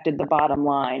affected the bottom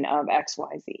line of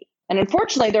XYZ. And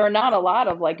unfortunately, there are not a lot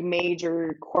of like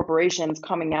major corporations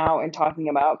coming out and talking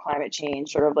about climate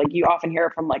change. Sort of like you often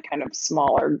hear from like kind of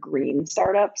smaller green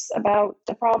startups about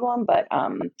the problem. But I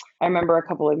remember a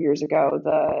couple of years ago,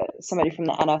 somebody from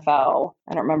the NFL,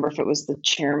 I don't remember if it was the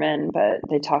chairman, but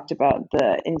they talked about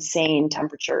the insane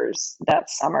temperatures that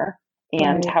summer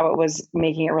and how it was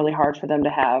making it really hard for them to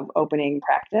have opening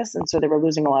practice. And so they were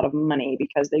losing a lot of money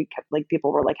because they kept like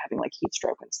people were like having like heat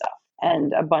stroke and stuff.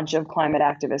 And a bunch of climate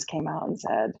activists came out and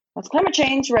said, that's climate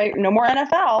change, right? No more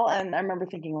NFL. And I remember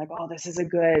thinking like, oh, this is a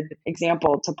good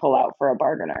example to pull out for a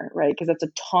bargainer, right? Because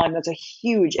that's a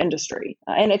huge industry.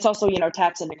 And it's also,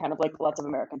 taps into kind of like lots of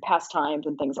American pastimes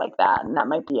and things like that. And that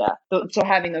might be so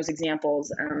having those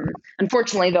examples,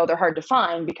 unfortunately, though, they're hard to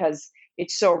find because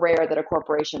it's so rare that a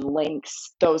corporation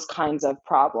links those kinds of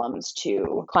problems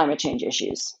to climate change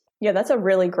issues. Yeah, that's a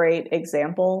really great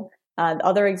example.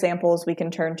 Other examples we can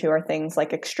turn to are things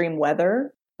like extreme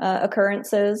weather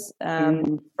occurrences.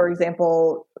 For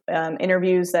example,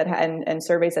 interviews and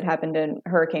surveys that happened in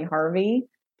Hurricane Harvey,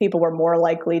 people were more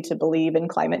likely to believe in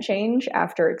climate change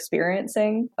after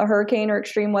experiencing a hurricane or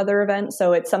extreme weather event.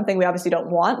 So it's something we obviously don't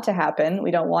want to happen.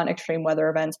 We don't want extreme weather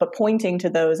events, but pointing to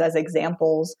those as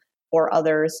examples or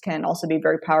others can also be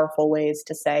very powerful ways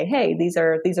to say, hey, these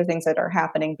are things that are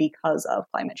happening because of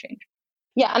climate change.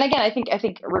 Yeah. And again, I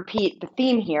think repeat the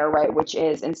theme here, right? Which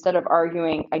is instead of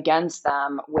arguing against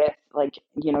them with like,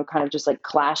 kind of just like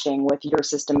clashing with your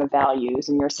system of values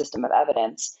and your system of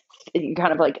evidence, you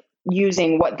kind of like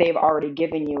using what they've already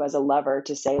given you as a lever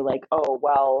to say like, oh,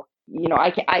 well,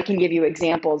 I can give you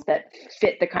examples that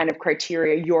fit the kind of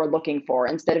criteria you're looking for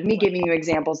instead of me giving you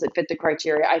examples that fit the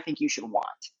criteria I think you should want.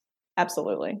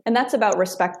 Absolutely. And that's about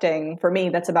respecting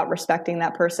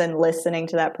that person, listening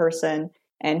to that person,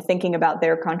 and thinking about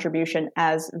their contribution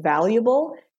as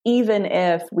valuable, even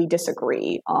if we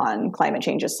disagree on climate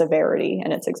change's severity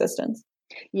and its existence.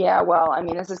 Yeah, well, I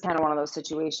mean, this is kind of one of those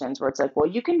situations where it's like, well,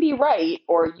 you can be right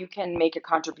or you can make a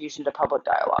contribution to public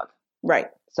dialogue. Right.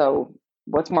 So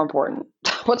what's more important?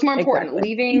 What's more important,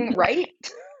 leaving right?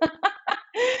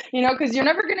 Because you're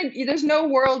never there's no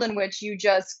world in which you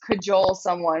just cajole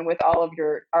someone with all of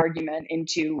your argument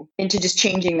into just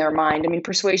changing their mind. I mean,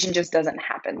 persuasion just doesn't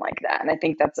happen like that. And I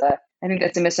think that's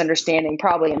a misunderstanding,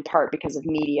 probably in part because of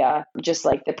media, just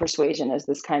like the persuasion is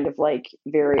this kind of like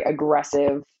very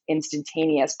aggressive,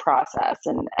 instantaneous process.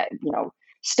 And,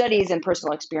 studies and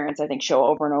personal experience, I think, show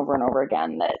over and over and over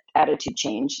again that attitude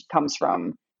change comes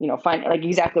from, like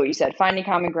exactly what you said, finding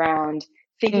common ground,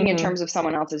 thinking in terms of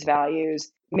someone else's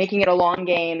values, making it a long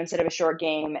game instead of a short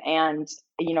game, and,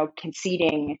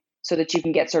 conceding so that you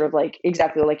can get sort of like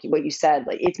exactly like what you said.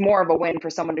 Like, it's more of a win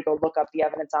for someone to go look up the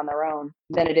evidence on their own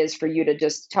than it is for you to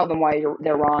just tell them why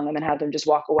they're wrong and then have them just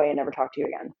walk away and never talk to you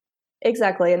again.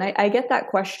 Exactly. And I get that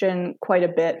question quite a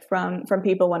bit from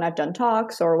people when I've done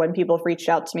talks or when people have reached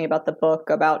out to me about the book,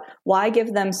 about why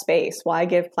give them space? Why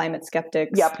give climate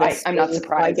skeptics space? I'm not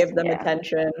surprised. Why give them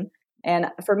attention?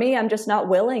 And for me, I'm just not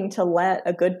willing to let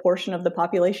a good portion of the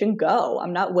population go.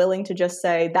 I'm not willing to just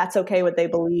say, that's okay what they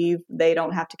believe. They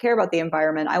don't have to care about the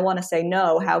environment. I want to say,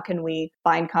 no, how can we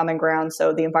find common ground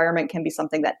so the environment can be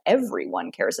something that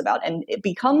everyone cares about? And it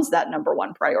becomes that number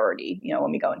one priority,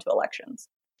 when we go into elections.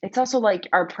 It's also like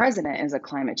our president is a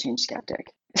climate change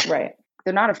skeptic. Right.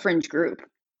 They're not a fringe group,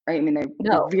 right? I mean, they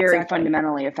very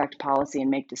fundamentally affect policy and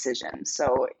make decisions.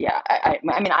 So yeah,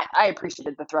 I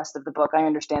appreciated the thrust of the book. I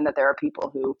understand that there are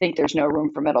people who think there's no room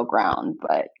for middle ground,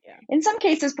 but in some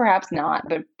cases, perhaps not.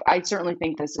 But I certainly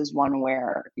think this is one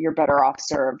where you're better off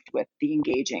served with the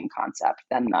engaging concept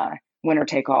than the winner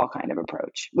take all kind of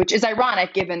approach, which is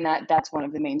ironic given that that's one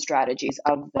of the main strategies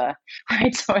of the,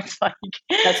 right? So it's like,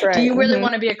 that's right. Do you really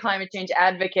want to be a climate change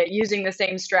advocate using the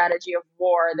same strategy of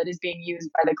war that is being used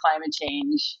by the climate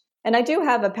change? And I do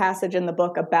have a passage in the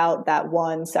book about that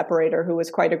one separator who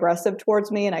was quite aggressive towards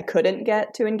me and I couldn't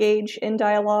get to engage in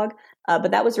dialogue.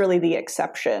 But that was really the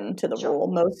exception to the rule.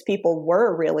 Most people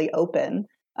were really open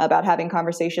about having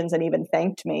conversations and even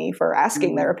thanked me for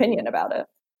asking their opinion about it.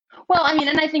 Well, I mean,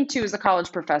 and I think too, as a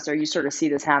college professor, you sort of see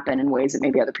this happen in ways that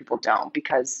maybe other people don't,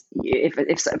 because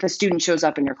if a student shows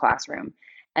up in your classroom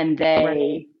and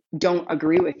they don't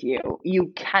agree with you,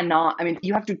 you cannot,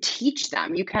 you have to teach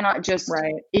them. You cannot just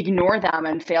ignore them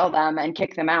and fail them and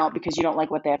kick them out because you don't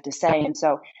like what they have to say. And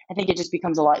so I think it just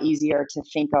becomes a lot easier to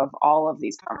think of all of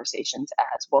these conversations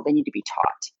as, well, they need to be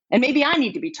taught. And maybe I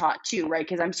need to be taught too, right?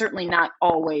 Because I'm certainly not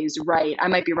always right. I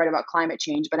might be right about climate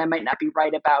change, but I might not be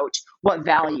right about what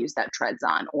values that treads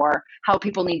on or how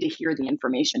people need to hear the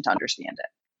information to understand it.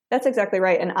 That's exactly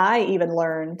right. And I even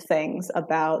learned things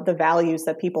about the values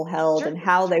that people held and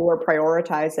how they were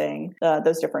prioritizing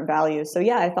those different values. So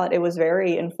yeah, I thought it was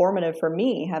very informative for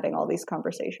me having all these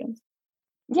conversations.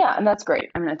 Yeah, and that's great.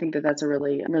 I think that that's a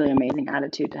really, really amazing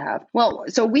attitude to have. Well,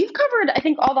 so we've covered, I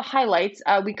think, all the highlights.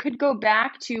 We could go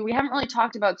back to, we haven't really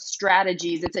talked about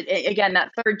strategies. Again,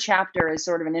 that third chapter is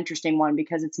sort of an interesting one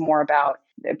because it's more about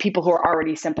people who are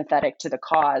already sympathetic to the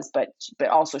cause, but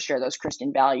also share those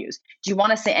Christian values. Do you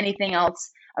want to say anything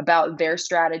else about their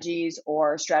strategies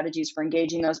or strategies for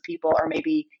engaging those people, or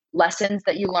maybe lessons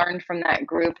that you learned from that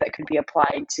group that could be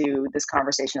applied to this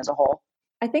conversation as a whole?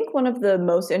 I think one of the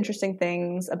most interesting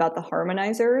things about the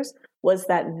harmonizers was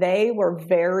that they were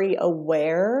very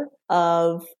aware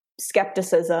of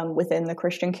skepticism within the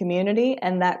Christian community,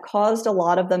 and that caused a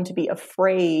lot of them to be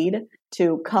afraid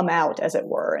to come out, as it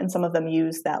were, and some of them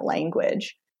use that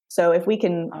language. So if we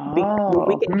can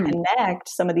connect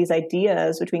some of these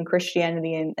ideas between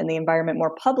Christianity and the environment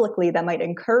more publicly, that might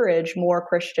encourage more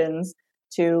Christians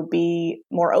to be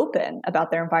more open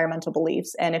about their environmental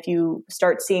beliefs. And if you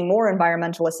start seeing more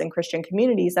environmentalists in Christian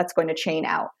communities, that's going to chain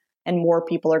out. And more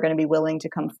people are going to be willing to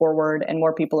come forward, and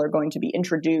more people are going to be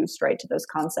introduced, to those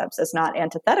concepts as not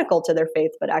antithetical to their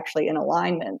faith, but actually in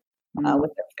alignment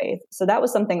with their faith. So that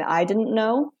was something that I didn't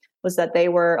know, was that a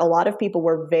lot of people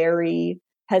were very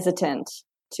hesitant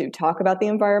to talk about the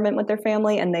environment with their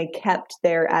family, and they kept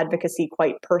their advocacy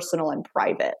quite personal and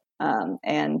private.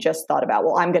 And just thought about,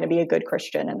 well, I'm going to be a good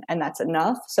Christian and that's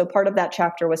enough. So part of that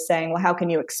chapter was saying, well, how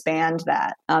can you expand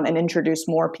that and introduce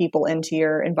more people into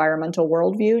your environmental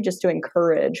worldview, just to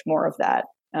encourage more of that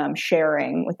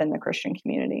sharing within the Christian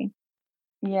community?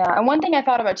 Yeah. And one thing I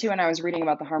thought about too when I was reading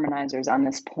about the harmonizers on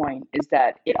this point is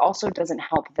that it also doesn't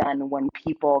help then when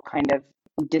people kind of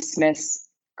dismiss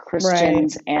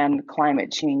Christians and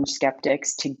climate change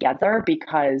skeptics together,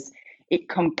 because it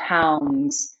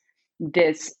compounds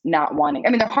this not wanting.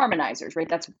 They're harmonizers, right?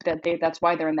 That's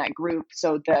why they're in that group.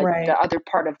 So the other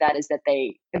part of that is that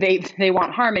they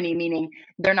want harmony, meaning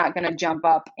they're not going to jump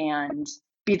up and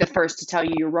be the first to tell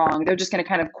you you're wrong. They're just going to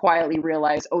kind of quietly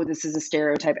realize, oh, this is a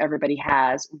stereotype everybody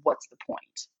has. What's the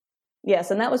point? Yes,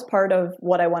 and that was part of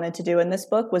what I wanted to do in this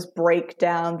book, was break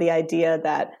down the idea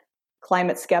that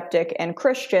climate skeptic and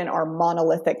Christian are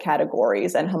monolithic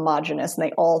categories and homogenous, and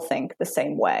they all think the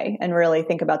same way, and really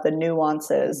think about the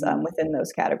nuances within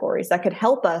those categories that could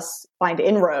help us find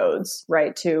inroads,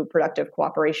 to productive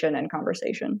cooperation and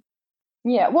conversation.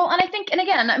 Yeah. Well, and I think, and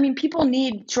again, I mean, people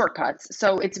need shortcuts.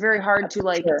 So it's very hard to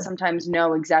like Sure. sometimes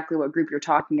know exactly what group you're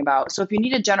talking about. So if you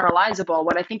need a generalizable,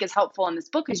 what I think is helpful in this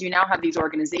book is you now have these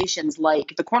organizations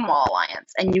like the Cornwall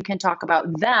Alliance, and you can talk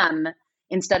about them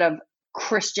instead of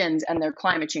Christians and their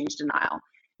climate change denial.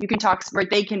 You can talk, right?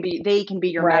 They can be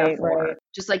your Right, metaphor. right.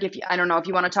 Just like if I don't know, if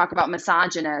you want to talk about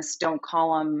misogynists, don't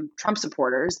call them Trump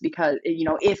supporters because,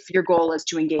 if your goal is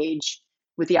to engage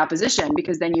with the opposition,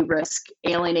 because then you risk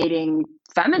alienating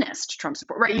feminist Trump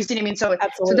support, right? You see what I mean? So the book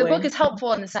Absolutely. is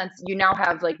helpful in the sense you now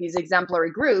have like these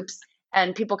exemplary groups,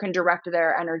 and people can direct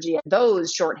their energy at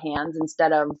those shorthands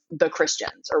instead of the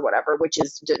Christians or whatever, which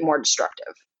is more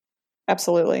destructive.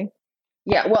 Absolutely.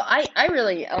 Yeah, well, I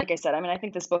really, like I said, I mean, I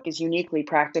think this book is uniquely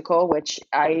practical, which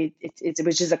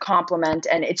is a compliment,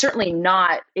 and it's certainly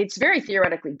not. It's very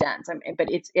theoretically dense, I mean, but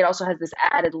it also has this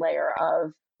added layer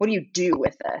of what do you do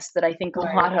with this that I think a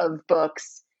Right. lot of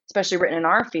books, especially written in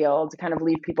our field, kind of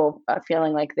leave people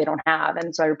feeling like they don't have,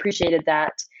 and so I appreciated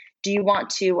that. Do you want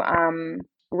to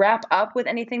wrap up with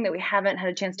anything that we haven't had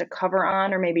a chance to cover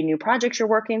on, or maybe new projects you're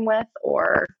working with,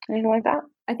 or anything like that?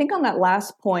 I think on that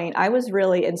last point, I was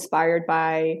really inspired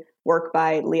by work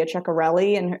by Leah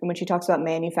Ceccarelli, and when she talks about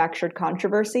manufactured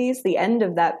controversies, the end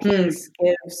of that piece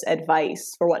gives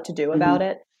advice for what to do about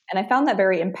it. And I found that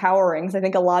very empowering because I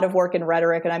think a lot of work in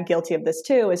rhetoric, and I'm guilty of this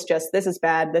too, is just this is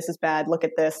bad, look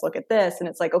at this, look at this. And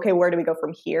it's like, okay, where do we go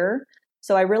from here?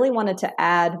 So I really wanted to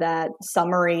add that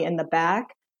summary in the back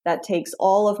that takes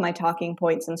all of my talking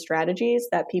points and strategies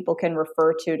that people can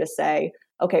refer to say,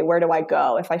 okay, where do I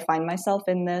go if I find myself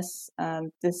in this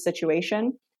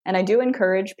situation? And I do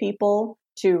encourage people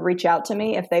to reach out to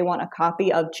me if they want a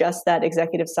copy of just that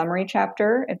executive summary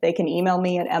chapter. If they can email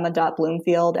me at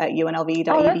emma.bloomfield@unlv.edu,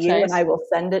 Oh, that's nice. and I will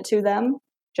send it to them,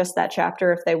 just that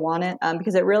chapter if they want it,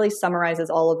 because it really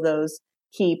summarizes all of those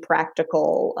key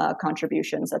practical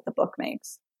contributions that the book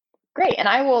makes. Great. And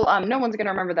I will, no one's going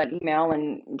to remember that email,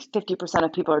 and 50%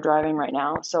 of people are driving right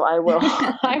now. So I will,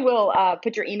 I will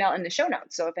put your email in the show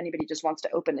notes. So if anybody just wants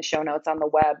to open the show notes on the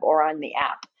web or on the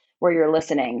app where you're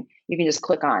listening, you can just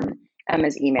click on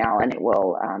Emma's email and it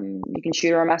will, you can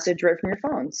shoot her a message right from your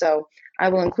phone. So I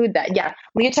will include that. Yeah.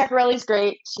 Leah Ceccarelli is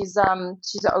great. She's an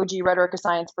OG rhetoric of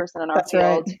science person in our That's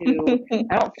field right. who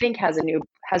I don't think has a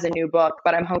new book,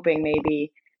 but I'm hoping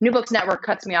maybe New Books Network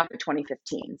cuts me off at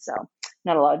 2015. So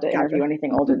not allowed to interview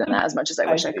anything older than that, as much as I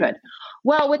wish I could.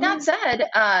 Well, with that said,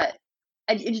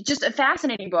 it's just a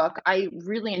fascinating book. I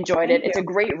really enjoyed it. It's a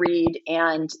great read,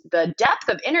 and the depth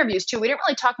of interviews too. We didn't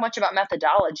really talk much about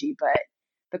methodology, but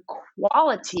the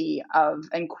quality of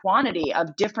and quantity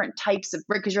of different types of,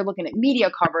 because you're looking at media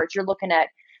coverage, you're looking at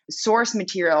source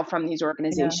material from these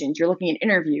organizations, you're looking at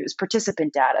interviews,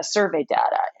 participant data, survey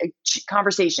data,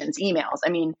 conversations, emails. I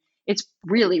mean, it's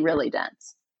really, really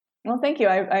dense. Well, thank you.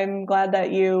 I'm glad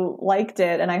that you liked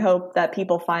it, and I hope that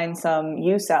people find some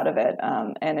use out of it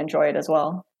and enjoy it as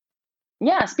well.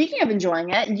 Yeah, speaking of enjoying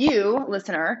it, you,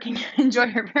 listener, can enjoy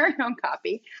your very own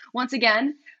copy. Once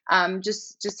again,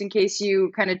 just in case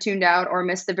you kind of tuned out or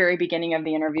missed the very beginning of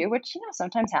the interview, which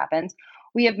sometimes happens,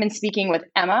 we have been speaking with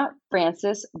Emma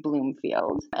Frances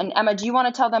Bloomfield. And Emma, do you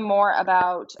want to tell them more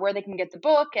about where they can get the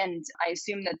book? And I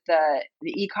assume that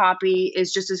the e-copy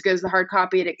is just as good as the hard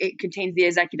copy. It contains the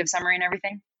executive summary and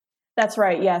everything? That's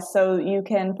right, yes. So you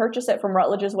can purchase it from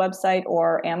Routledge's website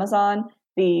or Amazon.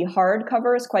 The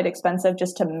hardcover is quite expensive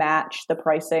just to match the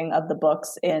pricing of the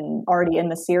books already in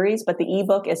the series, but the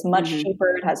ebook is much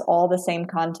cheaper. It has all the same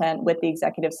content with the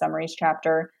executive summaries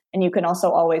chapter. And you can also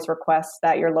always request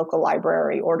that your local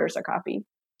library orders a copy.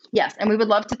 Yes, and we would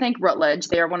love to thank Routledge.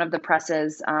 They are one of the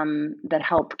presses that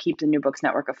help keep the New Books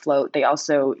Network afloat. They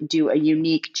also do a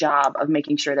unique job of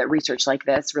making sure that research like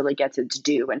this really gets its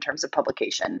due in terms of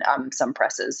publication. Some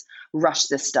presses rush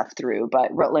this stuff through,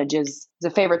 but Routledge is a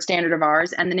favorite standard of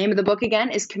ours. And the name of the book,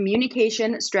 again, is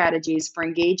Communication Strategies for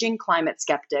Engaging Climate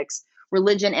Skeptics,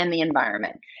 Religion, and the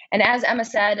Environment. And as Emma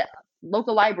said,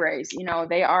 local libraries,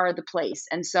 they are the place.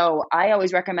 And so I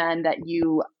always recommend that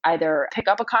you either pick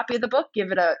up a copy of the book,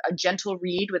 give it a gentle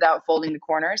read without folding the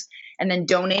corners, and then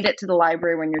donate it to the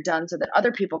library when you're done so that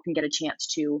other people can get a chance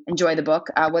to enjoy the book,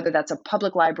 whether that's a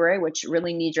public library, which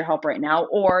really needs your help right now,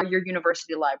 or your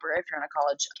university library if you're on a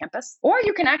college campus. Or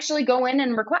you can actually go in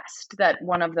and request that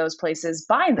one of those places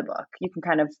buy the book. You can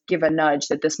kind of give a nudge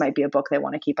that this might be a book they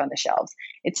want to keep on the shelves.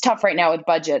 It's tough right now with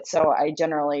budget, so I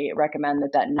generally recommend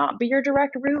that not be your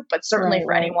direct route, but certainly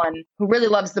for anyone who really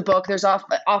loves the book, there's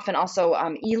often also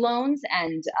e-loans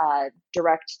and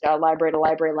direct library to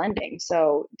library lending.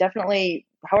 So definitely,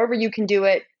 however you can do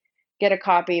it, get a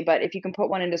copy, but if you can put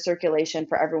one into circulation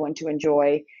for everyone to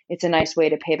enjoy, it's a nice way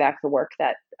to pay back the work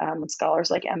that scholars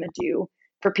like Emma do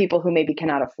for people who maybe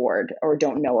cannot afford or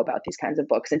don't know about these kinds of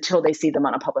books until they see them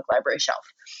on a public library shelf.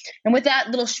 And with that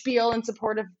little spiel in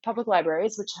support of public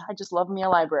libraries, which I just love me a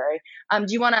library, do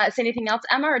you want to say anything else,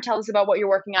 Emma, or tell us about what you're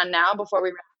working on now before we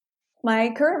wrap?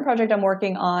 My current project I'm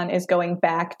working on is going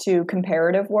back to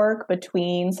comparative work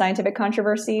between scientific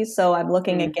controversies. So I'm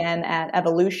looking again at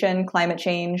evolution, climate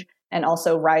change, and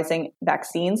also rising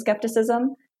vaccine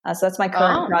skepticism. So that's my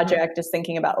current project, is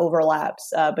thinking about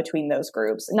overlaps between those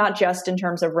groups, not just in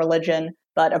terms of religion,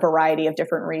 but a variety of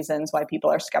different reasons why people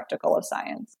are skeptical of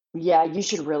science. Yeah, you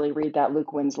should really read that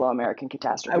Luke Winslow American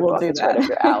Catastrophe I will book. do It's that. right up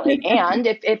your alley. And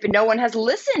if no one has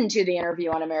listened to the interview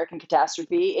on American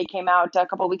Catastrophe, it came out a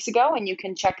couple of weeks ago, and you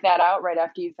can check that out right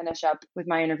after you finish up with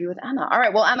my interview with Emma. All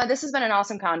right. Well, Emma, this has been an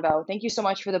awesome convo. Thank you so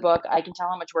much for the book. I can tell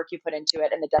how much work you put into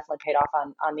it, and it definitely paid off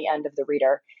on the end of the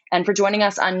reader. And for joining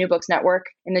us on New Books Network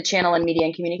in the channel in Media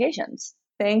and Communications.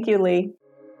 Thank you, Lee.